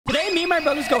my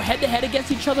brothers go head-to-head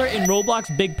against each other in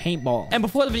Roblox Big Paintball. And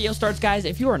before the video starts, guys,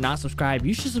 if you are not subscribed,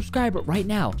 you should subscribe right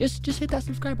now. Just hit that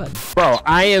subscribe button. Bro,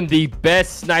 I am the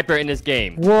best sniper in this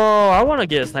game. Whoa, I want to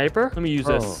get a sniper. Let me use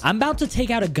this. I'm about to take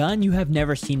out a gun you have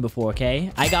never seen before,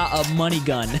 okay? I got a money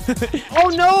gun. Oh,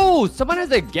 no. Someone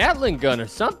has a Gatling gun or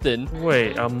something.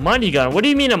 Wait, a money gun? What do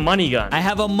you mean a money gun? I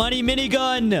have a money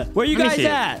minigun. Where you guys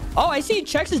at? Oh, I see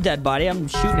Chex' dead body. I'm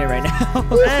shooting it right now.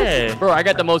 Hey. Bro, I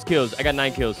got the most kills. I got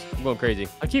 9 kills. I'm going crazy.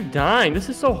 I keep dying. This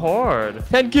is so hard.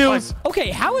 10 kills. Okay,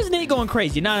 how is Nate going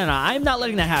crazy? No. I'm not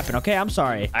letting that happen, okay? I'm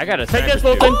sorry. I got to take this,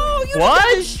 Foltyn. Oh, you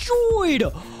got destroyed.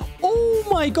 Oh,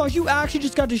 my gosh. You actually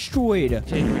just got destroyed.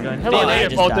 Change my gun. Hello,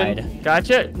 Nate, Foltyn.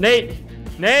 Gotcha. Nate.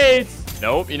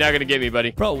 Nope, you're not going to get me,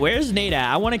 buddy. Bro, where's Nate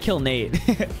at? I want to kill Nate.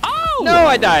 Oh! No,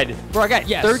 I died. Bro, I got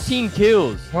 13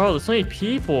 kills. Bro, there's so many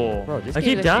people. Bro, this I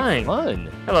keep dying. Fun.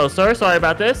 Hello, sir. Sorry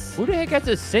about this. Who the heck has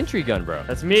a sentry gun, bro?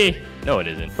 That's me. No, it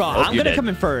isn't. Bro, I'm going to come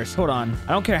in first. Hold on.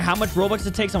 I don't care how much Robux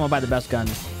it takes. I'm going to buy the best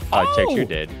guns. Oh, Chex, you're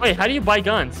dead. Wait, how do you buy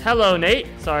guns? Hello, Nate.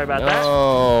 Sorry about that.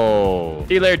 Oh.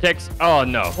 See you later, Chex. Oh,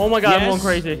 no. Oh, my God. I'm going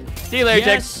crazy. See you later,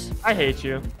 Chex. I hate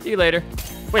you. See you later.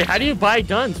 Wait, how do you buy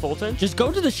guns, Foltyn? Just go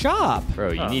to the shop.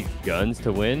 Bro, you need guns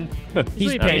to win?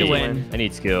 He's paid to win. I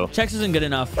need skill. Chex isn't good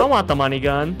enough. I want the money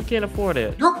gun. You can't afford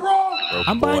it. Bro,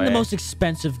 I'm buying the most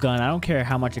expensive gun. I don't care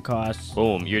how much it costs.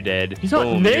 Boom, you're dead. He's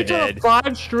on Nate's on a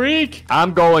 5 streak.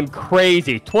 I'm going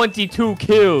crazy. 22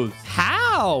 kills.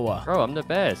 How? Bro, I'm the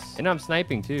best. And I'm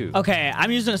sniping too. Okay, I'm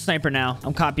using a sniper now.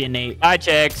 I'm copying Nate. Bye,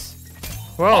 Chex.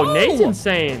 Bro, Nate's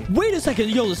insane. Wait a second.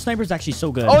 Yo, the sniper's actually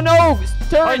so good. Oh, no.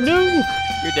 I knew.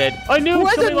 You're dead. I knew. Who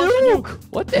has a nuke?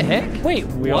 What the heck? Wait,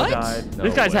 We all what? died. No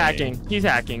This guy's way. hacking. He's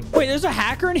hacking. Wait, there's a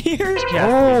hacker in here? Yeah.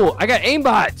 Oh, I got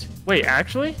aimbot. Wait,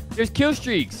 actually? There's kill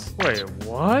streaks. Wait,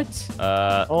 what?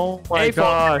 Oh my Hey,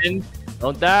 gosh. Foltyn.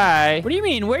 Don't die. What do you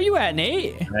mean? Where are you at,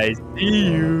 Nate? I see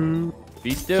you.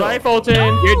 Be still. Sorry, Foltyn.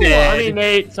 No. You're dead. I mean,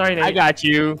 Nate. Sorry, Nate. I got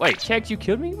you. Wait, Chex, you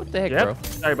killed me? What the heck, bro?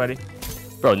 Sorry, buddy.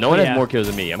 Bro, no one yeah. has more kills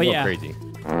than me. I'm But going yeah. crazy.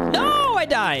 No, I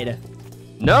died.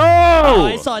 No! Oh,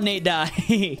 I saw Nate die.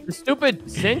 The stupid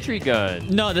sentry gun.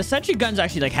 No, the sentry gun's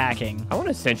actually like hacking. I want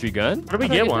a sentry gun. Where do we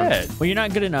get one? Well, you're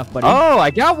not good enough, buddy. Oh, I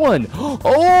got one.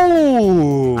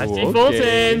 Oh! I see okay.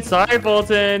 Foltyn. Sorry,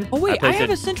 Foltyn. Oh, wait, I placed have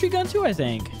it. a sentry gun too, I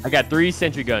think. I got 3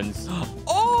 sentry guns.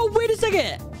 Oh, wait a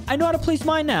second. I know how to place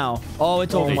mine now. Oh,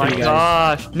 it's Oh over my for you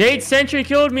guys. gosh. Nate's sentry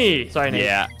killed me. Sorry, Nate.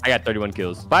 Yeah, I got 31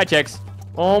 kills. Bye, Chex.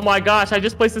 Oh my gosh, I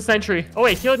just placed the sentry. Oh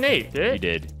wait, killed Nate. Did You it?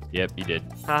 did. Yep, you did.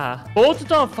 Haha. Foltyn's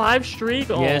on 5 streak.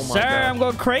 Oh Yes, my sir. gosh. I'm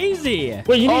going crazy.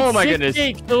 Wait, you need Oh my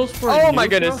 68 kills for a Oh my nuke,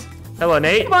 goodness. bro? Hello,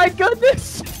 Nate. Oh my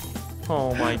goodness.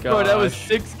 Oh my gosh. Bro, that was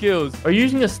 6 kills. Are you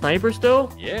using a sniper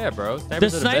still? Yeah, bro. The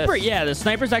Snipers are sniper, best. yeah, the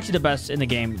sniper's actually the best in the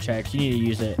game, Chex. You need to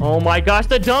use it. Oh my gosh,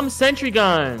 the dumb sentry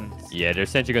guns. Yeah, their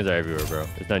sentry guns are everywhere, bro.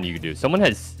 There's nothing you can do. Someone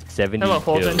has 70 Hello,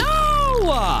 kills. Foltyn. No!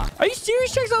 Are you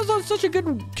serious, Chex? I was on such a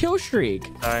good kill streak.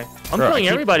 Sorry. I'm Bro, killing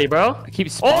everybody, bro. I keep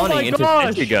Oh my spawning into gosh.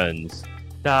 sentry guns.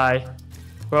 Die.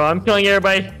 Bro, I'm killing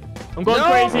everybody. I'm going No!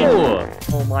 crazy.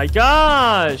 Oh my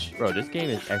gosh. Bro, this game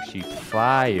is actually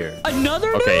fire.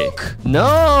 Another Okay. nuke?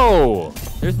 No!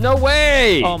 There's no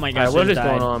way! Oh my All gosh, right, what is died.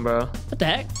 going on, bro? What the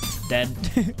heck? Dead.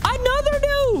 Another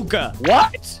nuke!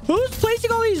 What? Who's placing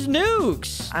all these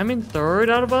nukes? I'm in 3rd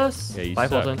out of us. Yeah, you Bye,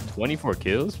 suck. Foltyn. 24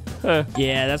 kills?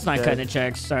 Yeah, that's not Dead. cutting it,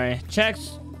 Chex. Sorry.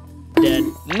 Chex. Dead.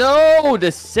 No!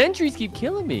 The sentries keep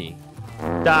killing me.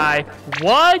 Die.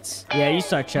 What? Yeah, you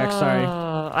suck, Chex. Sorry.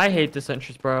 I hate the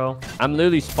sentries, bro. I'm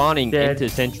literally spawning Dead. into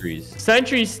sentries.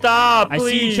 Sentry, stop, I see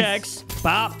you, please. Chex.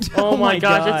 Bop. Oh my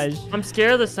gosh. I'm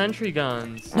scared of the sentry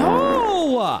guns.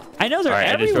 No! I know they're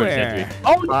Alright, I destroyed a everywhere. sentry.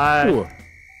 Oh, Bye.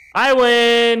 I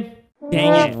win.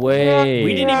 Dang it. Way.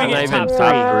 We didn't even Not get top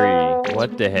top 3.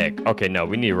 What the heck? Okay, no,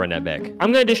 we need to run that back.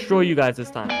 I'm gonna destroy you guys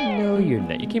this time. No, you're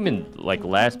not. You came in like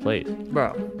last place.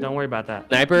 Bro, don't worry about that.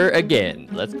 Sniper again.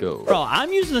 Let's go. Bro,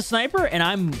 I'm using the sniper and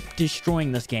I'm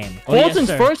destroying this game. Oh, yes, Foltyn's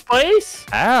sir. first place?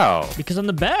 Ow. Because I'm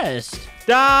the best.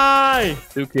 Die.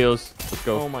 2 kills. Let's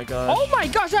go. Oh my gosh. Oh my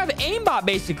gosh, I have aimbot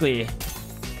basically.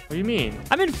 What do you mean?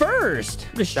 I'm in first.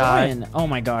 I'm destroying. Oh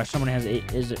my gosh, someone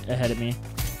is ahead of me.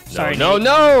 Sorry, no, Nate.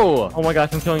 no. Oh my gosh,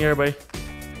 I'm killing everybody.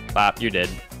 Bop, you're dead.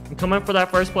 I'm coming for that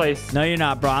first place. No, you're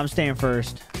not, bro. I'm staying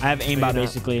first. I have aimbot not.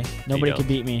 basically. Nobody don't. can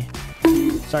beat me.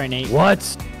 Sorry, Nate. What?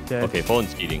 Dead. Okay,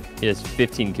 Foltyn's cheating. He has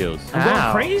 15 kills. I'm going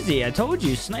Ow. crazy. I told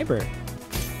you, sniper. How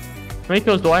many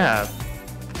kills do I have?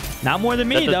 Not more than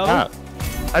me, At the though. top.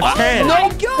 I have 10. Oh my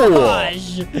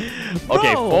gosh.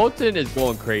 Okay, Bro, Foltyn is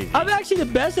going crazy. I'm actually the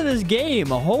best in this game.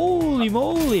 Holy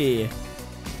moly.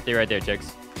 Stay right there,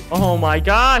 Chex. Oh my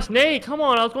gosh, Nate, come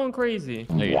on, I was going crazy.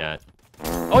 No, you're not.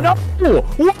 Oh, no.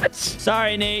 What?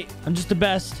 Sorry, Nate. I'm just the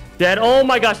best. Dead. Oh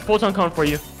my gosh, Foltyn coming for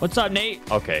you. What's up, Nate?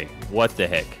 Okay, what the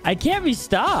heck? I can't be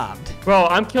stopped. Bro,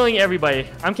 I'm killing everybody.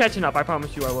 I'm catching up. I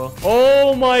promise you I will.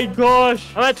 Oh my gosh.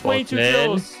 I'm at 22 Foltyn.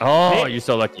 kills. Oh, Nate, you're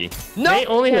so lucky. No. Nate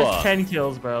only has 10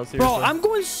 kills, bro. Seriously. Bro, I'm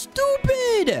going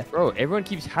stupid. Bro, everyone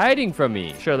keeps hiding from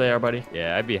me. Sure they are, buddy.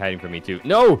 Yeah, I'd be hiding from me too.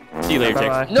 No. See you later,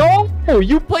 Bye-bye. Tex. No.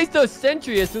 You placed a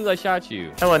sentry as soon as I shot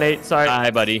you. Hello, Nate. Sorry. Hi,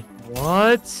 buddy.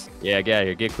 What? Yeah, get out of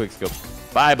here. Get quick scope.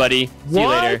 Bye, buddy. See you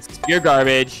What? later. You're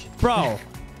garbage. Bro,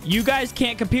 you guys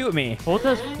can't compete with me.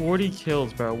 Foltyn has 40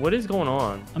 kills, bro. What is going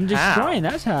on? I'm How? destroying.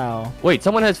 That's how. Wait,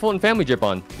 someone has Fulton family drip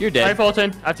on. You're Sorry, dead.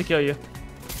 Foltyn. I have to kill you.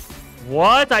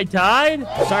 What? I died?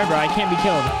 Sorry, bro. I can't be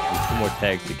killed. Two more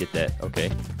tags to get that. Okay.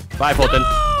 Bye, Fulton.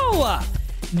 No!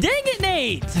 Dang it,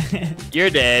 Nate. You're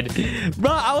dead.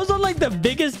 Bro, I was on like the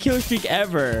biggest kill streak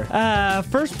ever.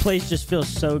 First place just feels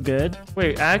so good.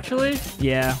 Wait, actually?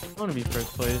 Yeah. I want to be first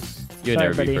place. You'll Sorry,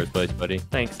 never buddy. be first place, buddy.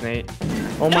 Thanks, Nate.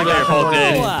 Oh my Later, god,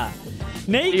 Foltyn. Foltyn.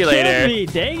 Nate See you killed later. me.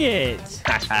 Dang it.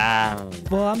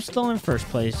 Well, I'm still in first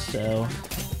place, so.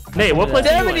 Nate, what place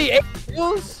are you in? 78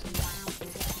 kills?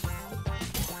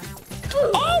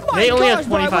 Oh my Nate only has gosh,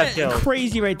 bro, I 25 went kills.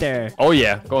 crazy right there. Oh,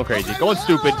 yeah. Going crazy. Going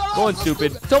stupid. Going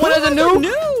stupid. Someone has a nuke?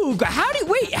 Nuke. How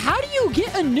do you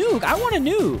get a nuke? I want a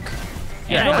nuke.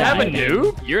 You And don't I have a died.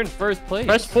 nuke? You're in first place.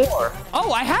 Press 4.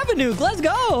 Oh, I have a nuke. Let's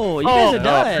go. You guys are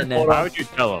done. Why would you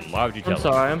tell him? Why would you tell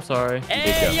him? I'm sorry.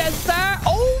 Hey, go. yes, sir.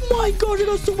 Oh my gosh, I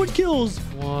got so much kills.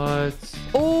 What?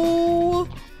 Oh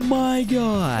my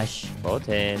gosh.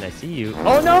 Fulton, I see you.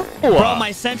 Oh, no. Bro,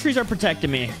 my sentries are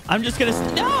protecting me. I'm just gonna...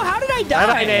 No, how did I die?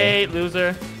 Bye-bye, Nate,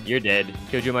 loser. You're dead.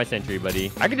 Killed you in my sentry,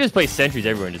 buddy. I could just play sentries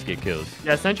everywhere and just get kills.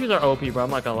 Yeah, sentries are OP, bro. I'm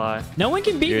not gonna lie. No one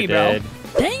can beat You're me, dead.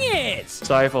 bro. Dang it.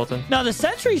 Sorry, Foltyn. No, the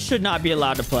sentries should not be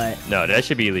allowed to play. No, that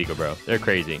should be illegal, bro. They're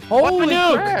crazy. Holy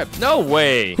nuke. crap. No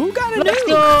way. Who got a Let's nuke?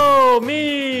 go,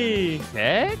 me.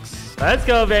 X? Let's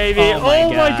go, baby. Oh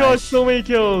my gosh, gosh. so many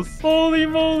kills. Holy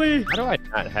moly. How do I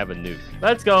not have a nuke?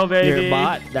 Let's go, baby. You're a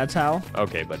bot. That's how.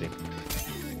 Okay, buddy.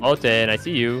 Fulton, I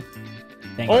see you.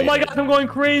 Dang Oh it. my god, I'm going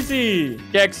crazy.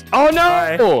 Chex. Oh, no.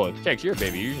 Bye. Chex, you're a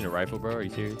baby. You're using a rifle, bro. Are you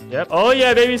serious? Yep. Oh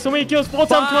yeah, baby. So many kills.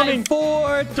 Foltyn, I'm coming. 5,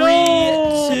 4, 3,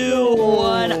 No. 2,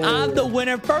 1. I'm the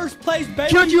winner. First place,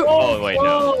 baby. Killed you. Oh, wait,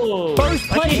 no. Whoa. First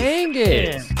place. Dang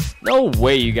it. No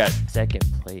way you got second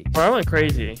place. Bro, I went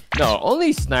crazy. No,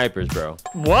 only snipers, bro.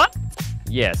 What?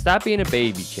 Yeah, stop being a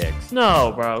baby, Chex.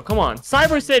 No, bro. Come on.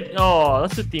 Cyber said, oh,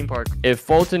 that's a theme park. If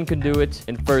Fulton can do it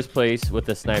in first place with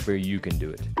a sniper, you can do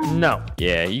it. No.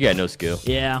 Yeah, you got no skill.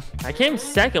 Yeah. I came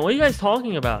second. What are you guys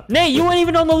talking about? Nate, you weren't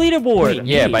even on the leaderboard. Wait,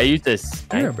 Yeah, Nate, but I used a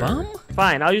sniper. You're a bum?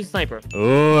 Fine, I'll use sniper.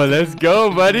 Oh, let's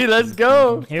go, buddy. Let's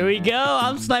go. Here we go.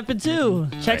 I'm sniping too.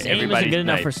 Check's aim everybody isn't good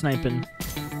enough snipe. for sniping.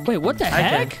 Wait, what the I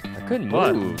heck? I couldn't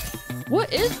What? move.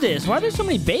 What is this? Why are there so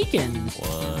many bacons?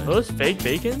 One. Those fake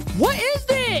bacon? What is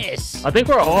this? I think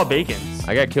we're all bacons.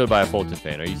 I got killed by a Fulton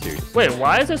fan. Are you serious? Wait,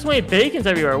 why is there so many bacons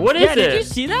everywhere? What is Yeah, did you it?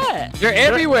 see that? They're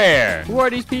everywhere. Who are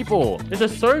these people? It's a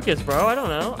circus, bro. I don't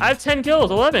know. I have 10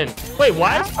 kills, 11. Wait,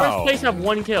 why does Wow. first place have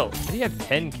 1 kill? How do you have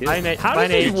 10 kills? Bye, Nate. How Bye,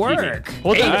 does this Nate. work?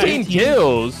 Hold on. 18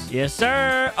 kills? Yes,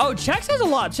 sir. Oh, Chex has a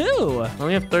lot too. I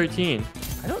only have 13.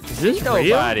 I don't Is this see real?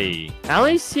 nobody. I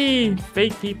only see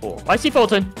fake people. I see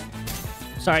Fulton.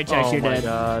 Sorry, Chex, Oh you're my dead.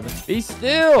 god. Be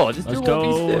still. Just Let's won't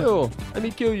go. be still. Let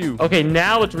me kill you. Okay,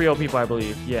 now it's real people, I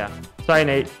believe. Yeah. Sorry,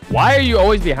 Nate. Why are you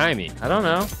always behind me? I don't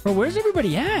know. Bro, where's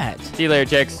everybody at? See you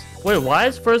later, Chex. Wait, why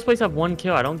does first place have 1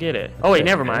 kill? I don't get it. Oh, wait,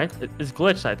 never mind. It's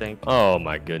glitched, I think. Oh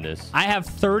my goodness. I have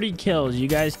 30 kills. You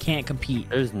guys can't compete.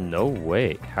 There's no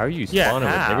way. How are you Yeah, spawning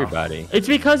with how? everybody? It's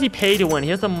because he paid to win.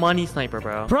 He has a money sniper,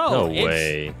 bro. Bro, No it's-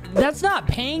 way. That's not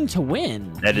paying to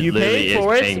win. That is You literally paid is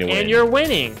for it, paying to win. and you're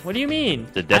winning. What do you mean?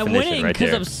 the I'm definition winning right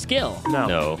because there. of skill. No.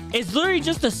 No. It's literally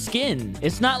just a skin.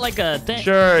 It's not like a thing.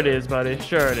 Sure it is, buddy.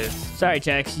 Sure it is. Sorry,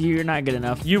 Chex. You're not good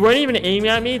enough. You weren't even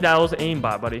aiming at me. That was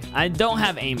aimbot, buddy. I don't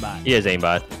have aimbot. He is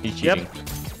aimbot. He's cheating.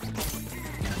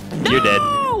 Yep. You're dead.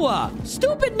 No!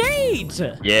 Stupid Nate!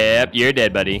 Yep, you're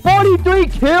dead, buddy. 43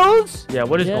 kills? Yeah,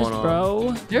 what is Yes, going on?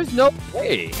 bro. There's no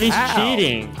way. He's How?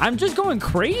 cheating. I'm just going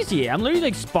crazy. I'm literally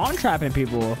like spawn trapping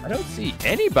people. I don't see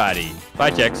anybody.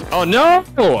 Bye, Chex. Oh, no.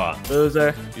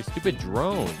 Loser. You stupid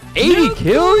drone. 80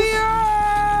 kills?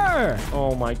 Nuclear!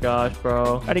 Oh my gosh,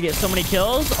 bro. Gotta get so many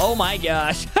kills. Oh my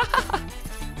gosh.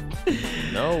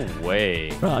 No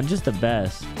way. Bro, I'm just the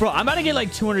best. Bro, I'm about to get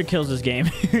like 200 kills this game.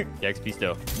 Chex, be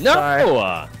still. No.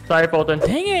 Sorry. Sorry, Fulton.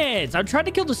 Dang it. I tried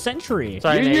to kill the sentry.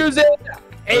 Sorry, You're Nate. using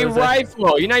A What was it?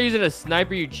 rifle. You're not using a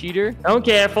sniper, you cheater. I don't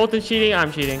care. Fulton's cheating.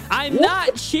 I'm cheating. I'm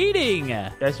not cheating.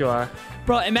 Yes, you are.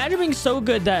 Bro, imagine being so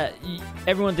good that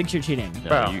everyone thinks you're cheating. No,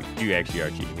 Bro. you actually are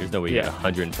cheating. There's no way you Yeah. got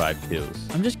 105 kills.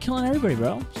 I'm just killing everybody,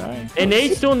 bro. Sorry. And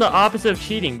Nate's doing the opposite of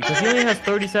cheating because he only has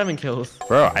 37 kills.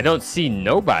 Bro, I don't see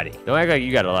nobody. Don't act like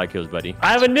you got a lot of kills, buddy.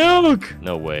 I have a nuke.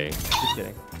 No way. Just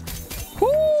kidding.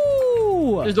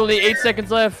 Woo! There's only 8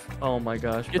 seconds left. Oh my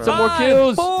gosh. Get bro. some more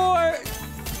kills. 4.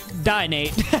 Die,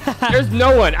 Nate. There's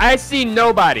no one. I see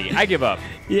nobody. I give up.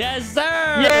 Yes,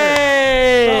 sir.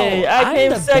 Yay! Bro, I I'm came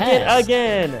the second best.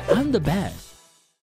 again. I'm the best.